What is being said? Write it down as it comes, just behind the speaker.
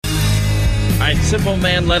right, simple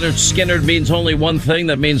man Leonard Skinner means only one thing.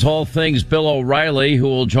 That means all things Bill O'Reilly, who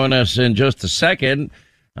will join us in just a second.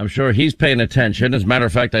 I'm sure he's paying attention. As a matter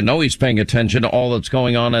of fact, I know he's paying attention to all that's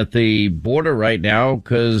going on at the border right now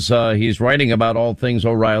because he's writing about all things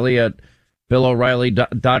O'Reilly at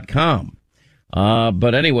BillO'Reilly.com.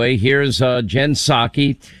 But anyway, here's Jen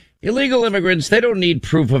Psaki. Illegal immigrants, they don't need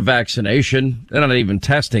proof of vaccination. They're not even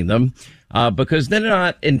testing them because they're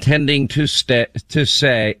not intending to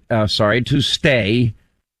stay.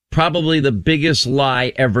 Probably the biggest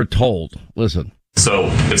lie ever told. Listen. So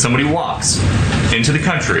if somebody walks into the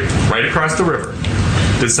country right across the river,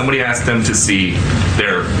 does somebody ask them to see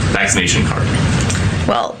their vaccination card?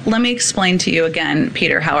 Well, let me explain to you again,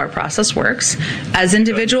 Peter, how our process works. As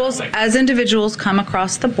individuals come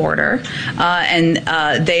across the border, and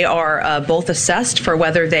they are both assessed for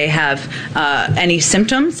whether they have any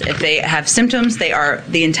symptoms. If they have symptoms,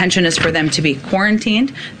 the intention is for them to be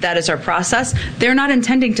quarantined. That is our process. They're not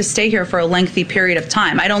intending to stay here for a lengthy period of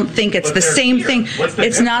time. I don't think it's the same thing.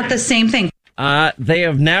 It's not the same thing. They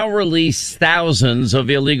have now released thousands of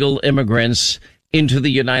illegal immigrants into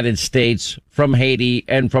the United States from Haiti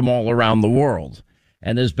and from all around the world.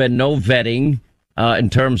 And there's been no vetting in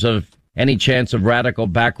terms of any chance of radical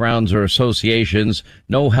backgrounds or associations,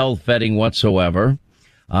 no health vetting whatsoever,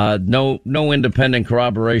 no independent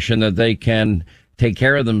corroboration that they can take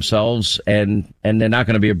care of themselves and they're not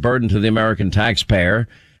going to be a burden to the American taxpayer.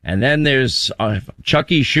 And then there's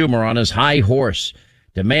Chucky Schumer on his high horse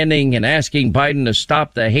demanding and asking Biden to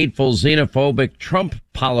stop the hateful, xenophobic Trump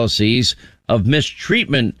policies of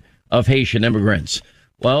mistreatment of Haitian immigrants.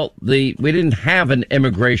 Well, we didn't have an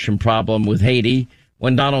immigration problem with Haiti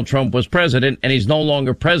when Donald Trump was president, and he's no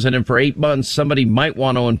longer president for 8 months. Somebody might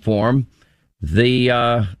want to inform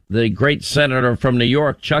the great senator from New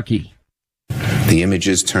York, Chucky. The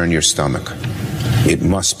images turn your stomach. It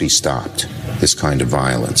must be stopped, this kind of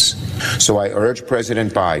violence. So I urge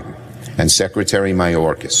President Biden and Secretary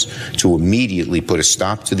Mayorkas to immediately put a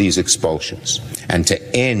stop to these expulsions and to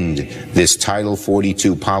end this Title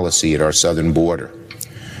 42 policy at our southern border.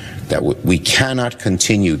 That we cannot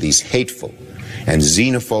continue these hateful and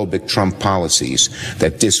xenophobic Trump policies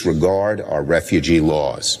that disregard our refugee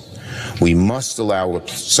laws. We must allow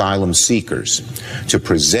asylum seekers to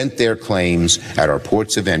present their claims at our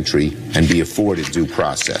ports of entry and be afforded due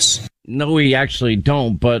process. No, we actually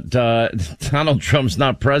don't, but Donald Trump's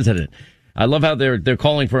not president. I love how they're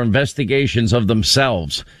calling for investigations of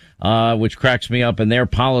themselves, which cracks me up, in their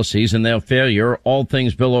policies and their failure. All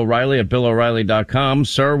things Bill O'Reilly at BillO'Reilly.com.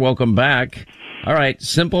 Sir, welcome back. All right,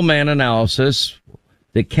 simple man analysis,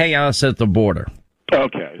 the chaos at the border.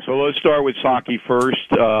 Okay, so let's start with Psaki first.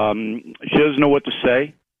 She doesn't know what to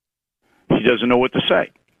say. She doesn't know what to say.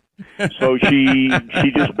 So she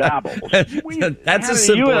just babbles. That's a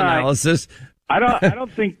simple analysis. I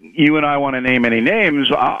don't think you and I want to name any names.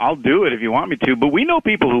 I'll do it if you want me to. But we know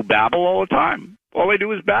people who babble all the time. All they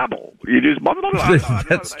do is babble. You just blah, blah, blah, blah.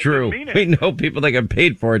 That's true. We know people that get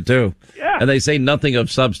paid for it too. Yeah. And they say nothing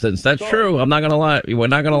of substance. That's true. I'm not going to lie. We're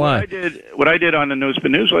not going to lie. What I did on the No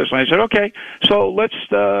Spin News last night, I said, okay, so let's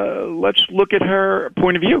look at her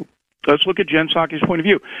point of view. Let's look at Jen Psaki's point of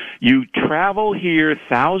view. You travel here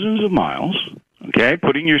thousands of miles, okay,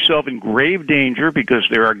 putting yourself in grave danger because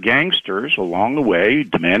there are gangsters along the way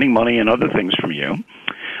demanding money and other things from you.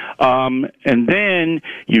 And then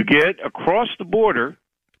you get across the border,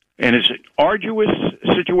 and it's an arduous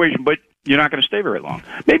situation, but you're not going to stay very long.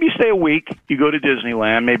 Maybe you stay a week, you go to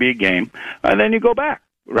Disneyland, maybe a game, and then you go back,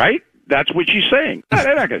 right? That's what she's saying. No,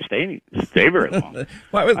 they're not going to stay very long. They're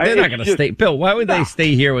not going to stay. Bill, why would they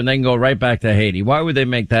stay here when they can go right back to Haiti? Why would they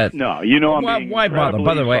make that? No, you know, why bother?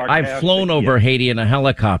 By the way, I've flown over Haiti in a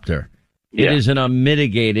helicopter. It is an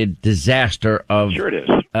unmitigated disaster of sure it is.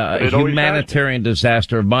 A humanitarian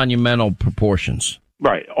disaster of monumental proportions.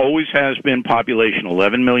 Right. Always has been population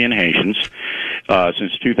 11 million Haitians.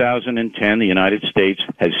 Since 2010, the United States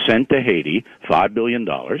has sent to Haiti $5 billion.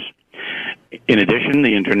 In addition,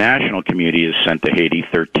 the international community has sent to Haiti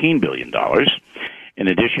 $13 billion. In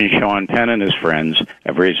addition, Sean Penn and his friends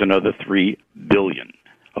have raised another $3 billion.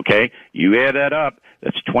 Okay? You add that up,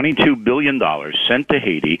 that's $22 billion sent to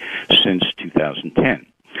Haiti since 2010.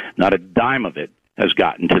 Not a dime of it has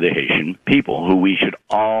gotten to the Haitian people, who we should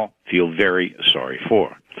all feel very sorry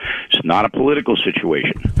for. It's not a political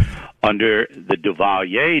situation. Under the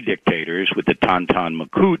Duvalier dictators with the Tonton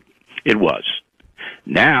Macoute, it was.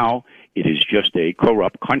 Now, it is just a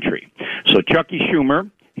corrupt country. So Chucky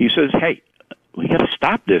Schumer, he says, hey, we got to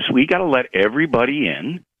stop this. We got to let everybody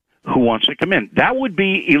in who wants to come in. That would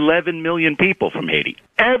be 11 million people from Haiti.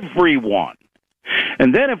 Everyone.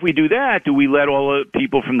 And then if we do that, do we let all the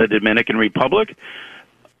people from the Dominican Republic,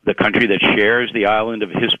 the country that shares the island of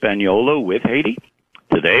Hispaniola with Haiti,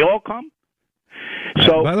 do they all come?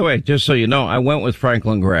 So, by the way, just so you know, I went with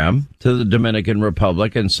Franklin Graham to the Dominican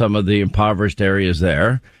Republic and some of the impoverished areas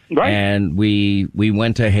there. Right. And we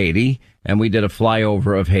went to Haiti and we did a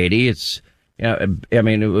flyover of Haiti. It's, I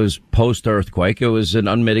mean, it was post-earthquake. It was an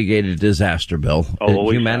unmitigated disaster, Bill.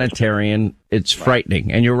 Humanitarian. It's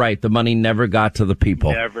frightening. And you're right. The money never got to the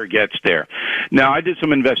people. Never gets there. Now, I did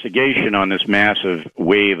some investigation on this massive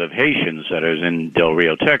wave of Haitians that is in Del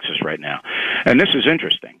Rio, Texas right now. And this is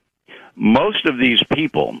interesting. Most of these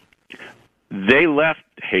people, they left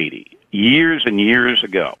Haiti years and years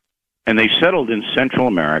ago. And they settled in Central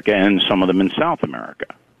America and some of them in South America.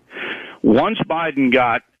 Once Biden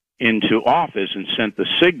got into office and sent the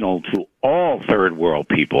signal to all third world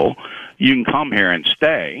people, you can come here and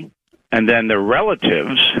stay. And then their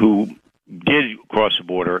relatives who did cross the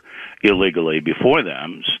border illegally before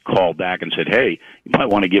them called back and said, hey, you might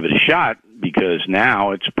want to give it a shot because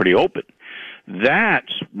now it's pretty open.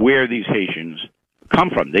 That's where these Haitians come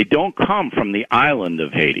from. They don't come from the island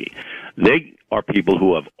of Haiti. They are people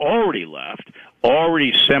who have already left,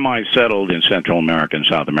 already semi-settled in Central America and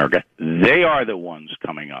South America. They are the ones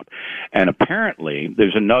coming up. And apparently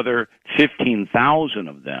there's another 15,000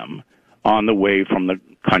 of them on the way from the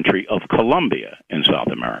country of Colombia in South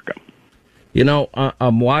America. You know,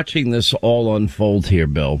 I'm watching this all unfold here,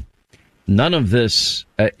 Bill. None of this,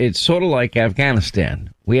 it's sort of like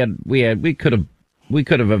Afghanistan. We could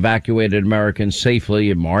have evacuated Americans safely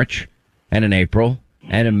in March and in April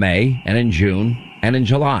and in May and in June and in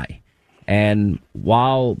July. And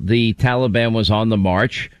while the Taliban was on the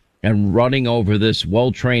march and running over this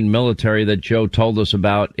well-trained military that Joe told us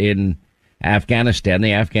about in Afghanistan,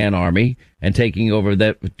 the Afghan army, and taking over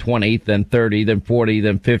that 20, then 30, then 40,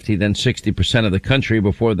 then 50, then 60% of the country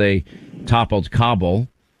before they toppled Kabul.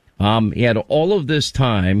 He had all of this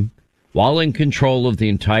time while in control of the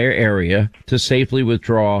entire area to safely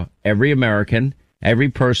withdraw every American, every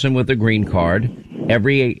person with a green card,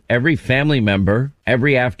 every family member,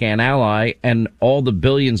 every Afghan ally, and all the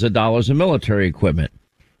billions of dollars of military equipment.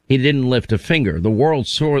 He didn't lift a finger. The world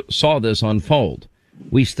saw this unfold.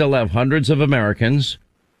 We still have hundreds of Americans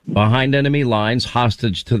behind enemy lines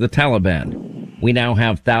hostage to the Taliban. We now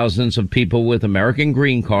have thousands of people with American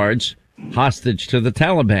green cards hostage to the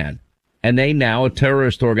Taliban. And they now, a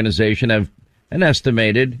terrorist organization, have an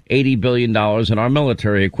estimated $80 billion in our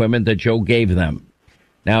military equipment that Joe gave them.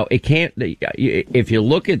 Now, it can't, if you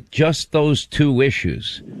look at just those two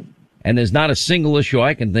issues, and there's not a single issue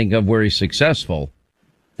I can think of where he's successful,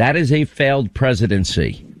 that is a failed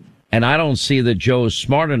presidency. And I don't see that Joe is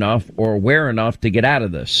smart enough or aware enough to get out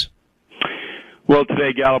of this. Well,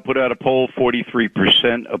 today Gallup put out a poll,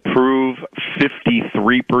 43% approve,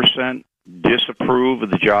 53% disapprove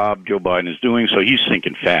of the job Joe Biden is doing, so he's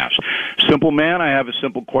sinking fast. Simple man, I have a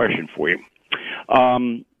simple question for you.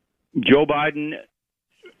 Joe Biden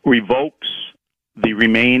revokes the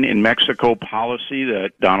Remain in Mexico policy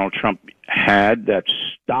that Donald Trump had that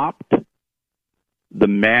stopped the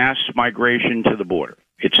mass migration to the border.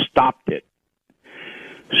 It stopped it.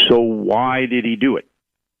 So why did he do it?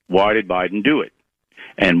 Why did Biden do it?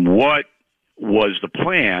 And what was the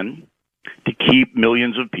plan to keep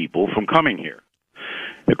millions of people from coming here?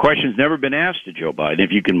 The question's never been asked to Joe Biden,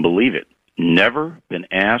 if you can believe it. Never been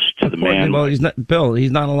asked to the man. Well, he's not, Bill,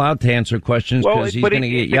 he's not allowed to answer questions because he's going to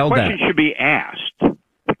get yelled at. The question should be asked.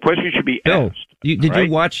 The question should be Bill, asked. Did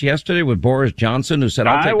you watch yesterday with Boris Johnson, who said,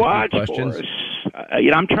 I'll take a few questions? Boris.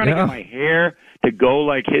 I'm trying to get my hair to go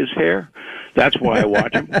like his hair. That's why I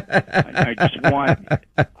watch him. I just want,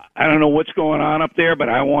 I don't know what's going on up there, but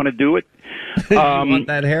I want to do it. You want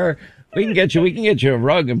that hair? We can get you a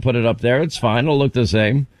rug and put it up there. It's fine. It'll look the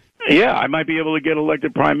same. Yeah, I might be able to get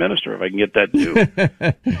elected prime minister if I can get that too.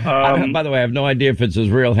 By the way, I have no idea if it's his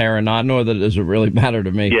real hair or not, nor that does it really matter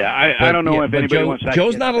to me. Yeah, I don't know if anybody wants that.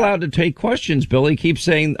 Joe's not allowed to take questions, Bill. He keeps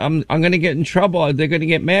saying, I'm going to get in trouble. They're going to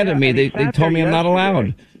get mad at me. They told me I'm not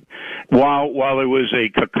allowed. While there was a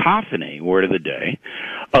cacophony, word of the day,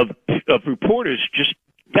 of reporters just,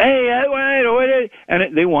 hey, wait,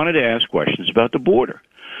 and they wanted to ask questions about the border.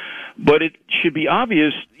 But it should be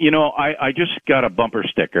obvious, I just got a bumper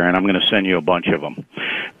sticker, and I'm going to send you a bunch of them,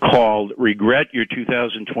 called Regret Your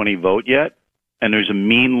 2020 Vote Yet? And there's a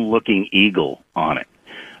mean-looking eagle on it.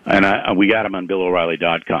 And we got them on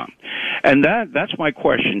BillO'Reilly.com. And that's my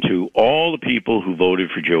question to all the people who voted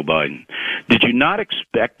for Joe Biden. Did you not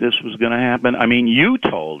expect this was going to happen? I mean, you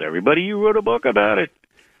told everybody. You wrote a book about it.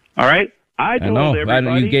 All right? I told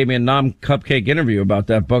everybody. You gave me a non-cupcake interview about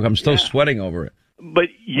that book. I'm still sweating over it. But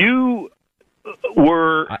you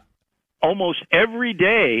were almost every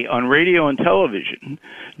day on radio and television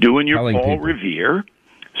doing your Paul Revere,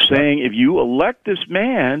 saying, if you elect this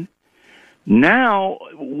man, now,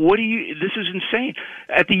 this is insane.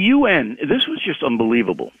 At the UN, this was just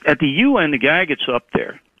unbelievable. At the UN, the guy gets up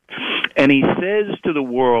there, and he says to the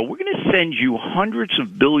world, we're going to send you hundreds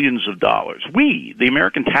of billions of dollars. We, the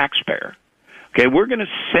American taxpayer, okay, we're going to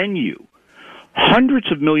send you hundreds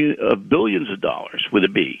of billions of dollars, with a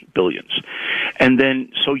B, billions, and then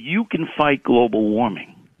so you can fight global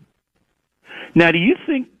warming. Now, do you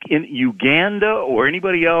think in Uganda or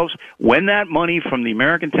anybody else, when that money from the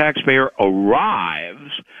American taxpayer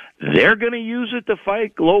arrives, they're going to use it to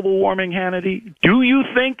fight global warming, Hannity? Do you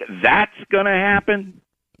think that's going to happen?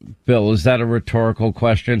 Bill, is that a rhetorical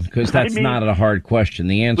question? Because that's not a hard question.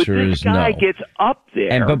 The answer is no. This guy gets up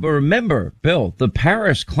there. But remember, Bill, the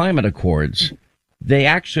Paris Climate Accords, they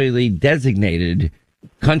actually designated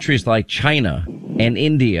countries like China and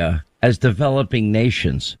India as developing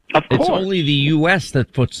nations. Of course. It's only the U.S.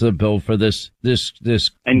 that puts the bill for this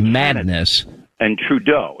and madness. Canada. And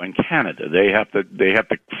Trudeau and Canada, they have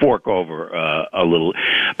to fork over a little.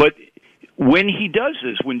 But when he does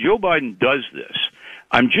this, when Joe Biden does this,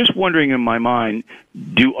 I'm just wondering in my mind,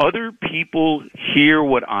 do other people hear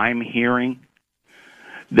what I'm hearing?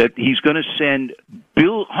 That he's going to send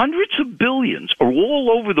hundreds of billions all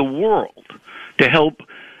over the world to help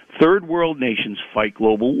third world nations fight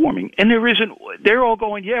global warming. And they're all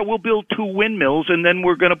going, yeah, we'll build 2 windmills and then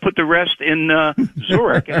we're going to put the rest in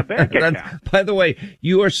Zurich in a bank account. By the way,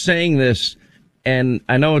 you are saying this, and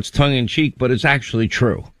I know it's tongue in cheek, but it's actually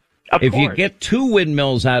true. If you get 2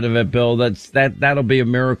 windmills out of it, Bill, that'll be a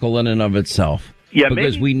miracle in and of itself. Yeah,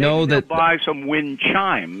 because we know that buy some wind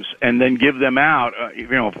chimes and then give them out,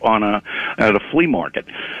 at a flea market.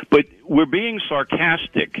 But we're being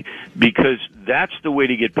sarcastic because that's the way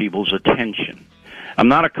to get people's attention. I'm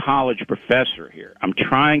not a college professor here. I'm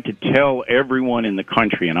trying to tell everyone in the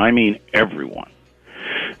country, and I mean everyone,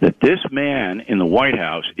 that this man in the White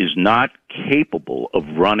House is not capable of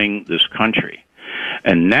running this country.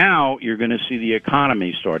 And now you're going to see the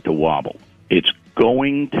economy start to wobble. It's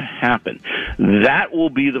going to happen. That will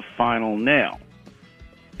be the final nail.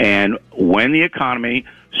 And when the economy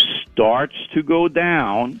starts to go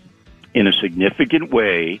down in a significant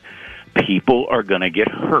way, people are going to get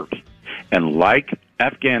hurt. And like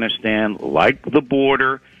Afghanistan, like the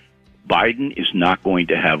border, Biden is not going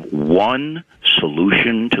to have one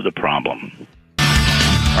solution to the problem.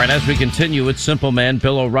 All right, as we continue, it's Simple Man,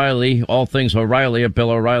 Bill O'Reilly, all things O'Reilly at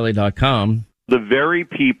BillO'Reilly.com. The very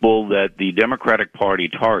people that the Democratic Party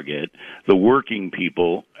target, the working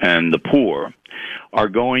people and the poor, are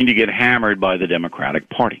going to get hammered by the Democratic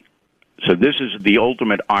Party. So this is the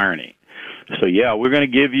ultimate irony. So, yeah, we're going to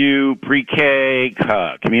give you pre-K,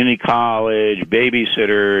 community college,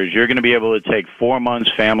 babysitters. You're going to be able to take 4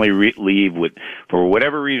 months family leave for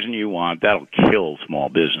whatever reason you want. That'll kill small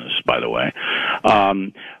business, by the way.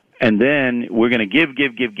 And then we're going to give.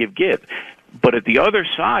 But at the other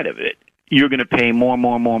side of it, you're going to pay more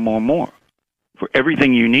for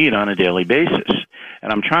everything you need on a daily basis.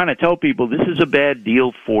 And I'm trying to tell people this is a bad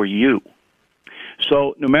deal for you.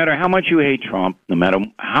 So no matter how much you hate Trump, no matter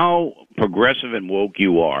how progressive and woke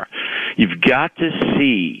you are, you've got to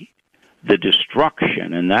see the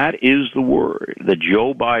destruction, and that is the word, that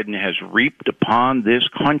Joe Biden has reaped upon this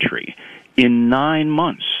country in 9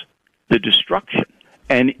 months. The destruction.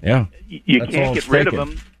 And you can't get rid of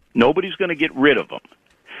him. Nobody's going to get rid of him.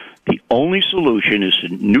 The only solution is to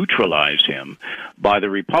neutralize him by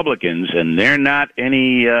the Republicans, and they're not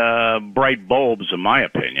any bright bulbs, in my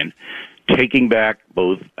opinion, taking back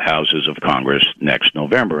both houses of Congress next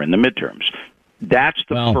November in the midterms. That's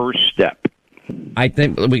the first step. I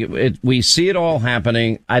think we see it all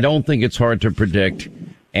happening. I don't think it's hard to predict.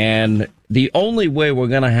 And the only way we're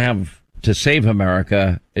going to have to save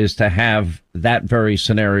America is to have that very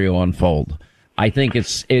scenario unfold. I think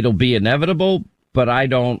it'll be inevitable, but I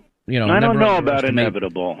don't. I don't know about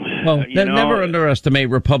inevitable. Well, never underestimate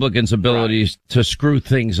Republicans' abilities to screw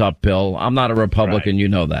things up, Bill. I'm not a Republican, you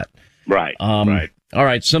know that. Right, right. All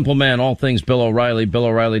right, Simple Man, all things Bill O'Reilly,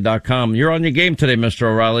 BillO'Reilly.com. You're on your game today, Mr.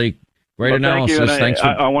 O'Reilly. Great analysis. Thank you.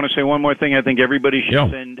 I want to say one more thing. I think everybody should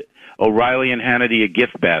send O'Reilly and Hannity a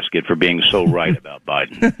gift basket for being so right about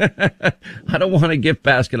Biden. I don't want a gift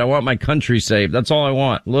basket. I want my country saved. That's all I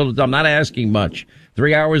want. I'm not asking much.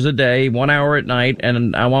 3 hours a day, 1 hour at night,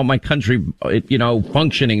 and I want my country,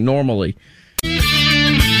 functioning normally.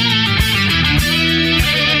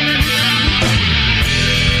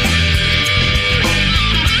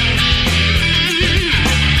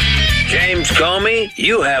 James Comey,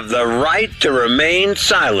 you have the right to remain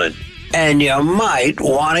silent. and you might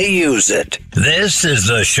want to use it. This is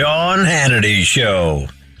the Sean Hannity Show.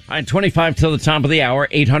 All right, 25 till the top of the hour,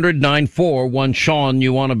 800-941-SEAN.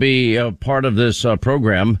 You want to be a part of this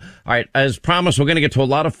program. All right, as promised, we're going to get to a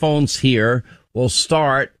lot of phones here. We'll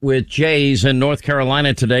start with Jay's in North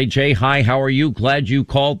Carolina today. Jay, hi, how are you? Glad you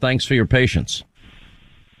called. Thanks for your patience.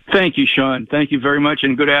 Thank you, Sean. Thank you very much,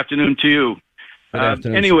 and good afternoon to you. Good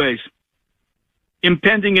afternoon. Anyways,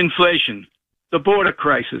 impending inflation, the border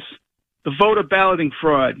crisis, the voter balloting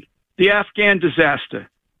fraud, the Afghan disaster,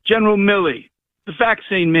 General Milley, the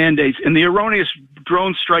vaccine mandates, and the erroneous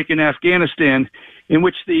drone strike in Afghanistan, in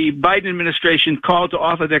which the Biden administration called to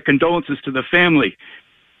offer their condolences to the family.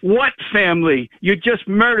 What family? You just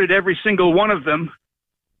murdered every single one of them.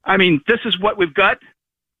 I mean, this is what we've got.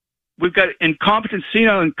 We've got incompetent,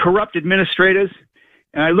 senile, and corrupt administrators.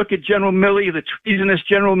 And I look at General Milley, the treasonous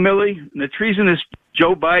General Milley, and the treasonous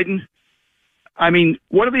Joe Biden. I mean,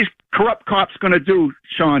 what are these corrupt cops going to do,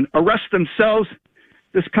 Sean? Arrest themselves?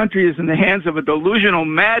 This country is in the hands of a delusional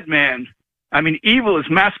madman. I mean, evil is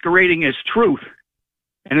masquerading as truth.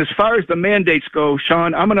 And as far as the mandates go,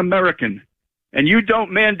 Sean, I'm an American. And you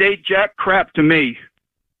don't mandate jack crap to me.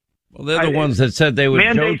 Well, they're the ones that said they would.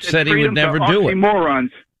 Joe said he would never do it.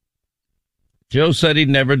 Morons. Joe said he'd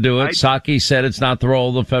never do it. Psaki said it's not the role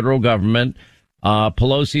of the federal government.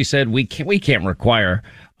 Pelosi said we can't require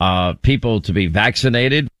people to be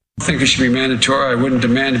vaccinated. I think it should be mandatory. I wouldn't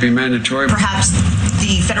demand to be mandatory. Perhaps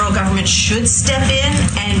the federal government should step in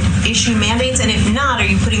and issue mandates, and if not, are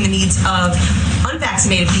you putting the needs of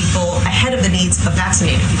unvaccinated people ahead of the needs of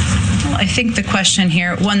vaccinated people? Well, I think the question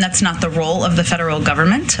here, one, that's not the role of the federal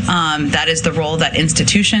government. That is the role that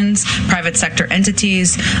institutions, private sector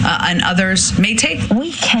entities, and others may take.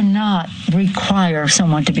 We cannot require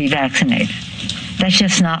someone to be vaccinated. That's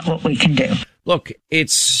just not what we can do. Look,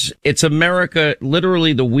 it's America.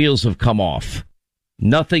 Literally, the wheels have come off.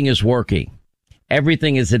 Nothing is working.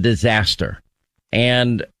 Everything is a disaster.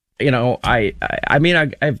 And, you know, I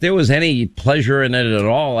mean, if there was any pleasure in it at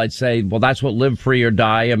all, I'd say, well, that's what Live Free or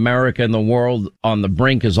Die, America and the world on the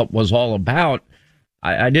brink was all about.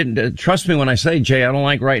 I didn't trust me when I say, Jay, I don't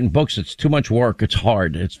like writing books. It's too much work. It's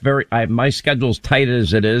hard. It's my schedule's tight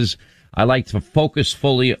as it is. I like to focus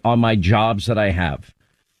fully on my jobs that I have.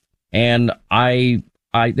 And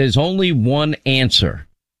there's only one answer.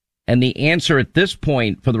 And the answer at this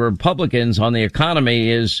point for the Republicans on the economy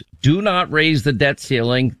is do not raise the debt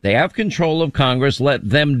ceiling. They have control of Congress. Let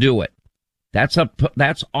them do it. That's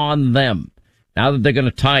on them. Now that they're going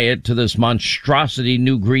to tie it to this monstrosity,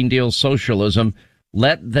 new Green Deal socialism,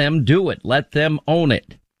 let them do it. Let them own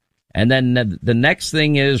it. And then the next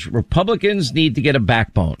thing is Republicans need to get a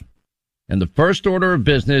backbone. And the first order of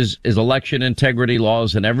business is election integrity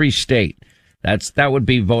laws in every state. That would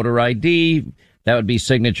be voter ID. That would be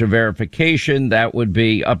signature verification. That would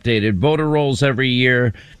be updated voter rolls every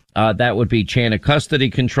year. That would be chain of custody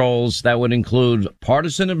controls. That would include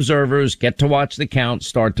partisan observers, get to watch the count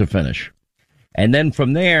start to finish. And then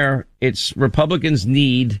from there, it's Republicans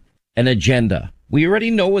need an agenda. We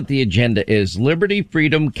already know what the agenda is. Liberty,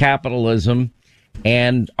 freedom, capitalism,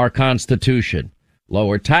 and our Constitution.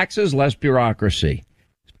 Lower taxes, less bureaucracy.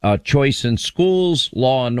 Choice in schools,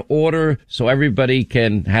 law and order, so everybody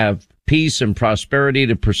can have peace and prosperity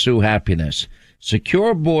to pursue happiness.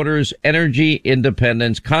 Secure borders, energy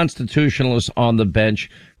independence, constitutionalists on the bench,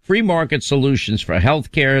 free market solutions for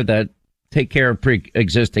health care that take care of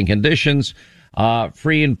pre-existing conditions,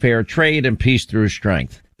 free and fair trade, and peace through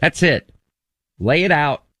strength. That's it. Lay it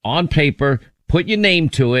out on paper, put your name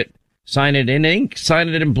to it, sign it in ink, sign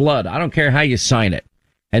it in blood. I don't care how you sign it.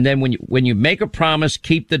 And then when you make a promise,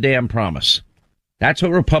 keep the damn promise. That's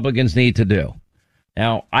what Republicans need to do.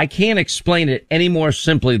 Now, I can't explain it any more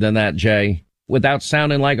simply than that, Jay, without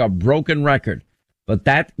sounding like a broken record. But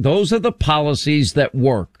those are the policies that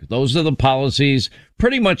work. Those are the policies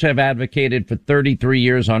pretty much I've advocated for 33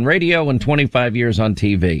 years on radio and 25 years on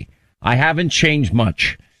TV. I haven't changed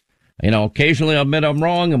much. You know, occasionally I'll admit I'm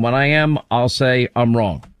wrong, and when I am, I'll say I'm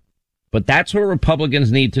wrong. But that's what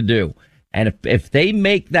Republicans need to do. And if they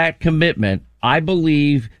make that commitment, I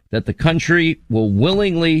believe that the country will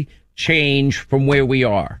willingly change from where we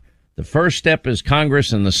are. The first step is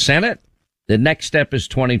Congress and the Senate. The next step is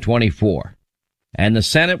 2024. And the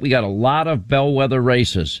Senate, we got a lot of bellwether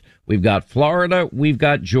races. We've got Florida, we've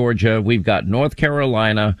got Georgia, we've got North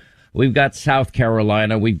Carolina, we've got South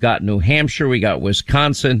Carolina, we've got New Hampshire, we got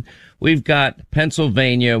Wisconsin, we've got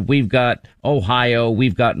Pennsylvania, we've got Ohio,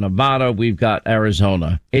 we've got Nevada, we've got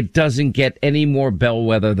Arizona. It doesn't get any more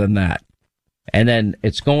bellwether than that. And then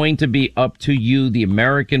it's going to be up to you, the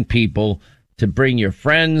American people, to bring your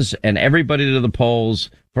friends and everybody to the polls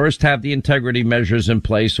First, have the integrity measures in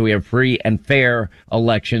place so we have free and fair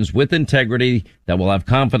elections with integrity that we'll have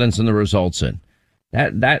confidence in the results in.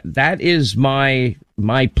 That is my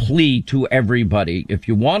plea to everybody. If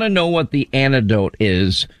you want to know what the antidote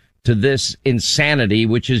is to this insanity,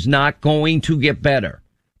 which is not going to get better,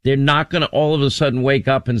 they're not going to all of a sudden wake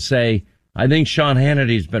up and say, I think Sean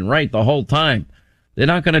Hannity's been right the whole time. They're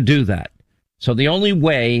not going to do that. So the only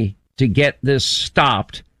way to get this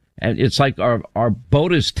stopped, and it's like our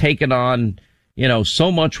boat is taking on,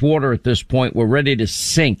 so much water at this point, we're ready to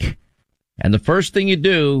sink. And the first thing you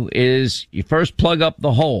do is you first plug up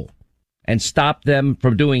the hole and stop them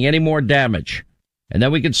from doing any more damage. And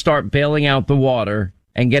then we can start bailing out the water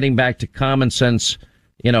and getting back to common sense,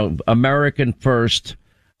 American first,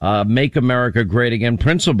 make America great again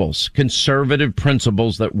principles, conservative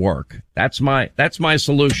principles that work. That's my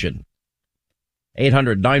solution.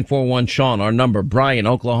 800-941-SEAN, our number. Brian,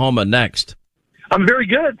 Oklahoma, next. I'm very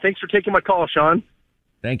good. Thanks for taking my call, Sean.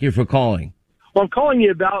 Thank you for calling. Well, I'm calling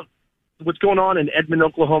you about what's going on in Edmond,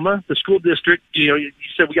 Oklahoma. The school district, you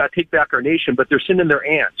said we got to take back our nation, but they're sending their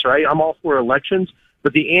ants, right? I'm all for elections,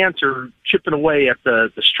 but the ants are chipping away at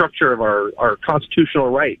the structure of our constitutional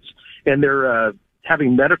rights. And they're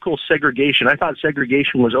having medical segregation. I thought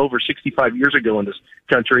segregation was over 65 years ago in this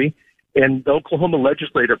country. And the Oklahoma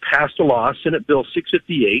legislature passed a law, Senate Bill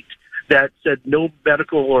 658, that said no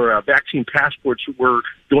medical or vaccine passports were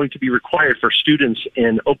going to be required for students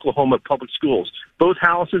in Oklahoma public schools. Both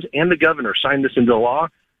houses and the governor signed this into law.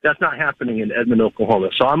 That's not happening in Edmond, Oklahoma.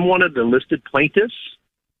 So I'm one of the listed plaintiffs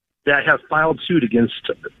that have filed suit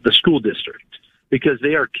against the school district because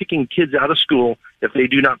they are kicking kids out of school if they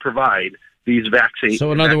do not provide these vaccines.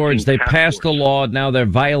 So in other words, they passed the law. Now they're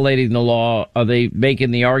violating the law. Are they making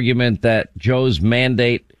the argument that Joe's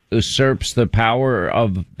mandate usurps the power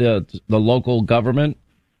of the local government?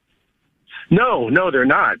 No, they're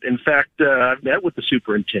not. In fact, I've met with the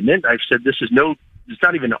superintendent. I've said it's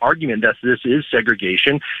not even an argument that this is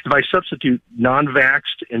segregation. If I substitute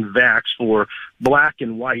non-vaxxed and vaxxed for black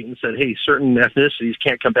and white and said, hey, certain ethnicities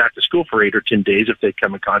can't come back to school for 8 or 10 days if they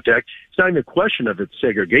come in contact, it's not even a question of it's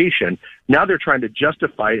segregation. Now they're trying to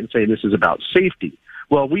justify it and say this is about safety.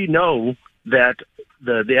 Well, we know that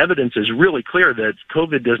the evidence is really clear that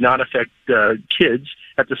COVID does not affect kids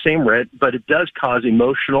at the same rate, but it does cause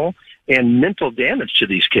emotional and mental damage to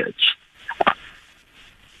these kids.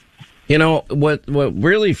 What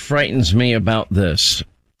really frightens me about this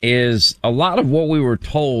is a lot of what we were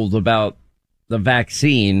told about the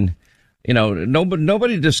vaccine.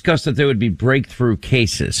 Nobody discussed that there would be breakthrough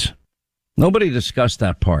cases. Nobody discussed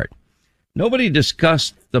that part. Nobody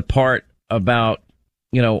discussed the part about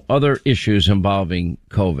other issues involving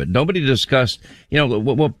COVID. Nobody discussed,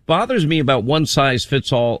 what bothers me about one size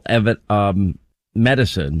fits all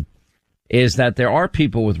medicine is that there are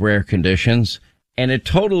people with rare conditions, and it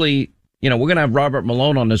totally, we're going to have Robert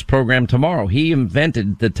Malone on this program tomorrow. He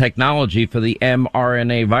invented the technology for the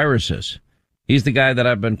mRNA viruses. He's the guy that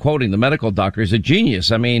I've been quoting, the medical doctor. He's a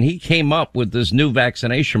genius. I mean, he came up with this new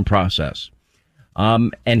vaccination process.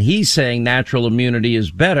 And he's saying natural immunity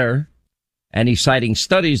is better. And he's citing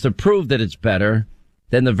studies that prove that it's better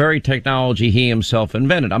than the very technology he himself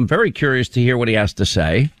invented. I'm very curious to hear what he has to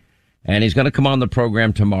say. And he's going to come on the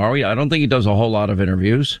program tomorrow. I don't think he does a whole lot of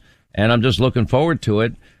interviews. And I'm just looking forward to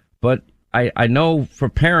it. But I know for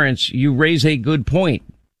parents, you raise a good point.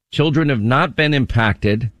 Children have not been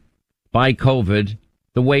impacted by COVID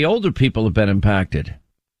the way older people have been impacted.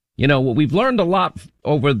 We've learned a lot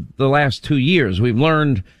over the last 2 years. We've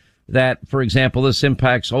learned that, for example, this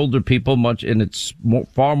impacts older people much, and it's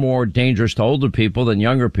far more dangerous to older people than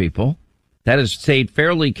younger people. That has stayed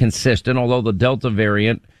fairly consistent, although the Delta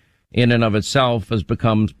variant in and of itself has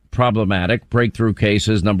become problematic. Breakthrough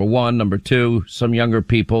cases, number one. Number two, some younger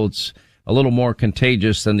people, it's a little more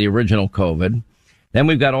contagious than the original COVID. Then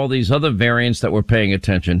we've got all these other variants that we're paying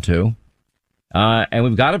attention to, and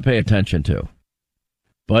we've got to pay attention to.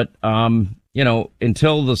 But,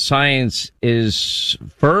 until the science is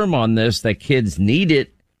firm on this, that kids need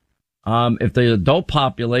it, if the adult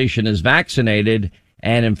population is vaccinated,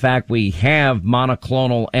 and in fact we have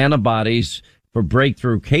monoclonal antibodies for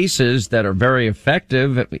breakthrough cases that are very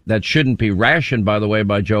effective, that shouldn't be rationed, by the way,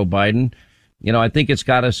 by Joe Biden. I think it's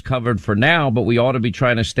got us covered for now, but we ought to be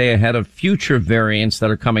trying to stay ahead of future variants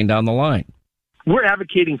that are coming down the line. We're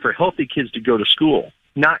advocating for healthy kids to go to school,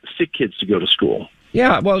 not sick kids to go to school.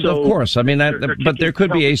 Yeah, well, of course. I mean, but there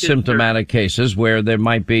could be asymptomatic cases where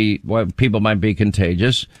people might be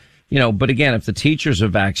contagious. But again, if the teachers are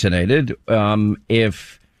vaccinated, everyone's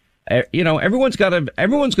going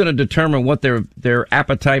to determine what their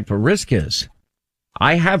appetite for risk is.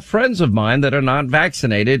 I have friends of mine that are not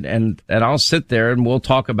vaccinated, and I'll sit there and we'll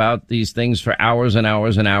talk about these things for hours and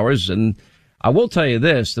hours and hours. And I will tell you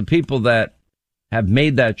this, the people that have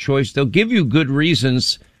made that choice, they'll give you good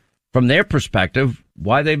reasons from their perspective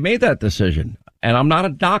why they made that decision. And I'm not a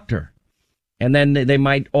doctor. And then they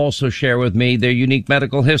might also share with me their unique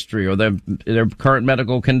medical history or their current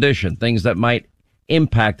medical condition, things that might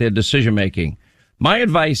impact their decision making. My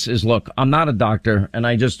advice is, look, I'm not a doctor, and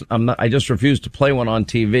I just refuse to play one on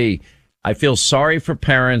TV. I feel sorry for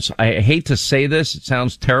parents. I hate to say this. It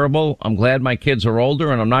sounds terrible. I'm glad my kids are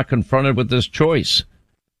older and I'm not confronted with this choice.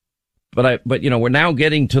 But we're now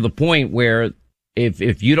getting to the point where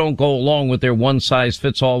if you don't go along with their one size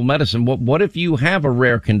fits all medicine, what if you have a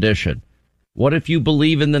rare condition? What if you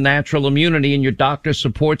believe in the natural immunity and your doctor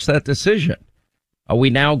supports that decision? Are we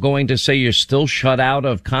now going to say you're still shut out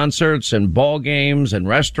of concerts and ball games and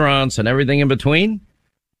restaurants and everything in between?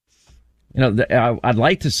 I'd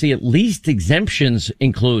like to see at least exemptions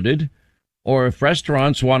included, or if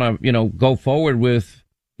restaurants want to, go forward with,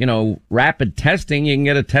 rapid testing, you can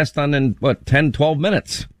get a test done in 10, 12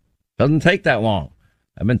 minutes. Doesn't take that long.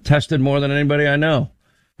 I've been tested more than anybody I know.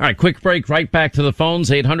 All right, quick break, right back to the phones,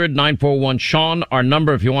 800-941-SEAN, our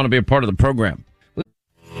number if you want to be a part of the program.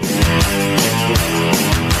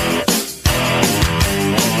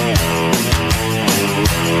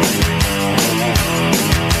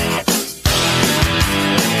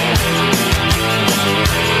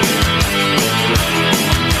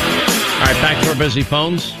 Back to our busy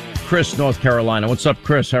phones. Chris, North Carolina. What's up,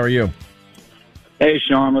 Chris? How are you? Hey,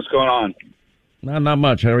 Sean. What's going on? Not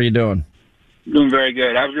much. How are you doing? Doing very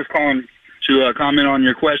good. I was just calling to comment on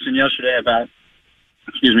your question yesterday about,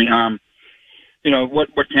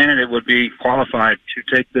 what candidate would be qualified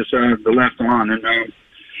to take this the left on, and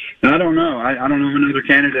I don't know. I don't know another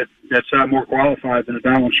candidate that's more qualified than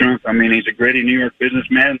Donald Trump. I mean, he's a gritty New York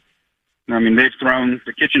businessman. I mean, they've thrown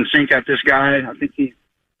the kitchen sink at this guy. I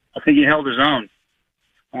think he held his own.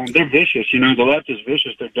 They're vicious, the left is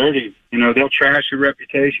vicious. They're dirty. They'll trash your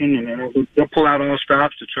reputation, and they'll pull out all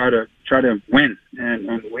stops to try to win.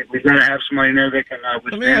 And we've got to have somebody in there that can withstand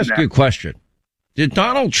that. Let me ask you a question. Did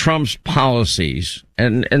Donald Trump's policies,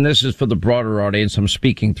 and this is for the broader audience, I'm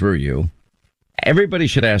speaking through you, everybody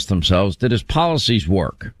should ask themselves, did his policies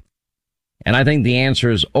work? And I think the answer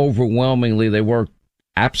is overwhelmingly they worked.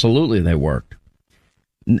 Absolutely they worked.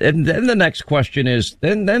 And then the next question is,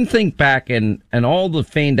 then think back and all the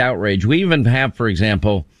feigned outrage. We even have, for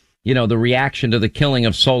example, the reaction to the killing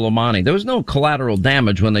of Soleimani. There was no collateral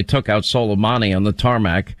damage when they took out Soleimani on the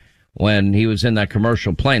tarmac when he was in that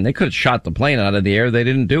commercial plane. They could have shot the plane out of the air. They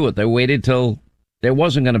didn't do it. They waited till there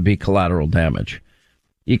wasn't going to be collateral damage.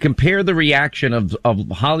 You compare the reaction of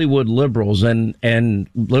Hollywood liberals and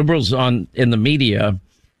liberals in the media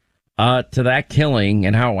to that killing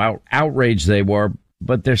and how outraged they were.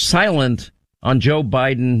 But they're silent on Joe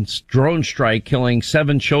Biden's drone strike killing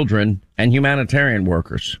 7 children and humanitarian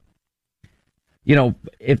workers.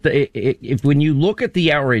 If when you look at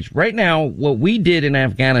the outrage right now, what we did in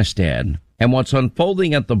Afghanistan and what's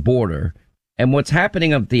unfolding at the border and what's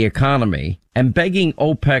happening of the economy and begging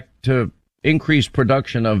OPEC to increase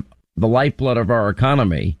production of the lifeblood of our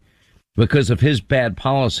economy because of his bad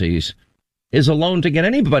policies is alone to get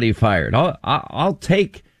anybody fired. I'll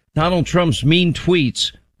take Donald Trump's mean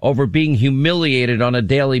tweets over being humiliated on a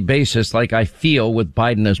daily basis like I feel with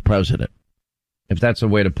Biden as president, if that's a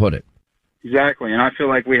way to put it. Exactly. And I feel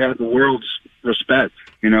like we have the world's respect,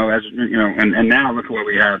 and now look at what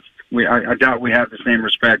we have. I doubt we have the same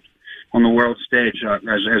respect on the world stage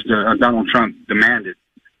as Donald Trump demanded.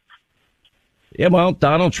 Yeah, well,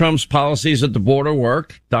 Donald Trump's policies at the border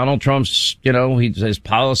worked. Donald Trump's, his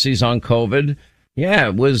policies on COVID. Yeah,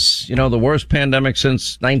 it was, the worst pandemic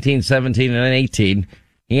since 1917 and 18.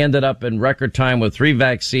 He ended up in record time with 3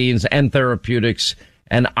 vaccines and therapeutics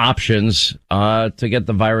and options to get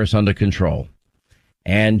the virus under control.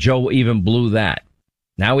 And Joe even blew that.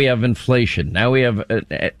 Now we have inflation. Now we have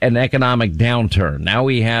an economic downturn. Now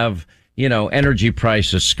we have, energy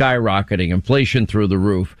prices skyrocketing, inflation through the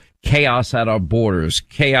roof, chaos at our borders,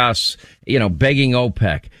 chaos, begging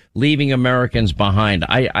OPEC, leaving Americans behind.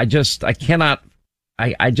 I just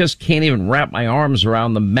can't even wrap my arms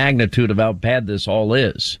around the magnitude of how bad this all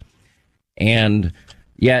is. And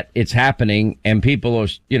yet it's happening, and people are,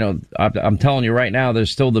 I'm telling you right now,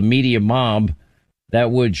 there's still the media mob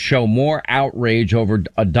that would show more outrage over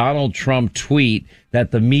a Donald Trump tweet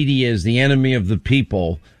that the media is the enemy of the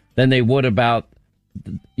people than they would about,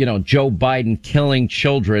 Joe Biden killing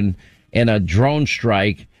children in a drone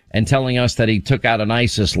strike and telling us that he took out an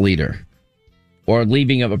ISIS leader. or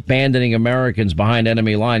abandoning Americans behind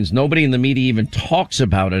enemy lines. Nobody in the media even talks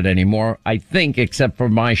about it anymore, I think, except for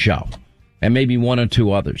my show and maybe one or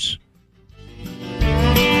two others.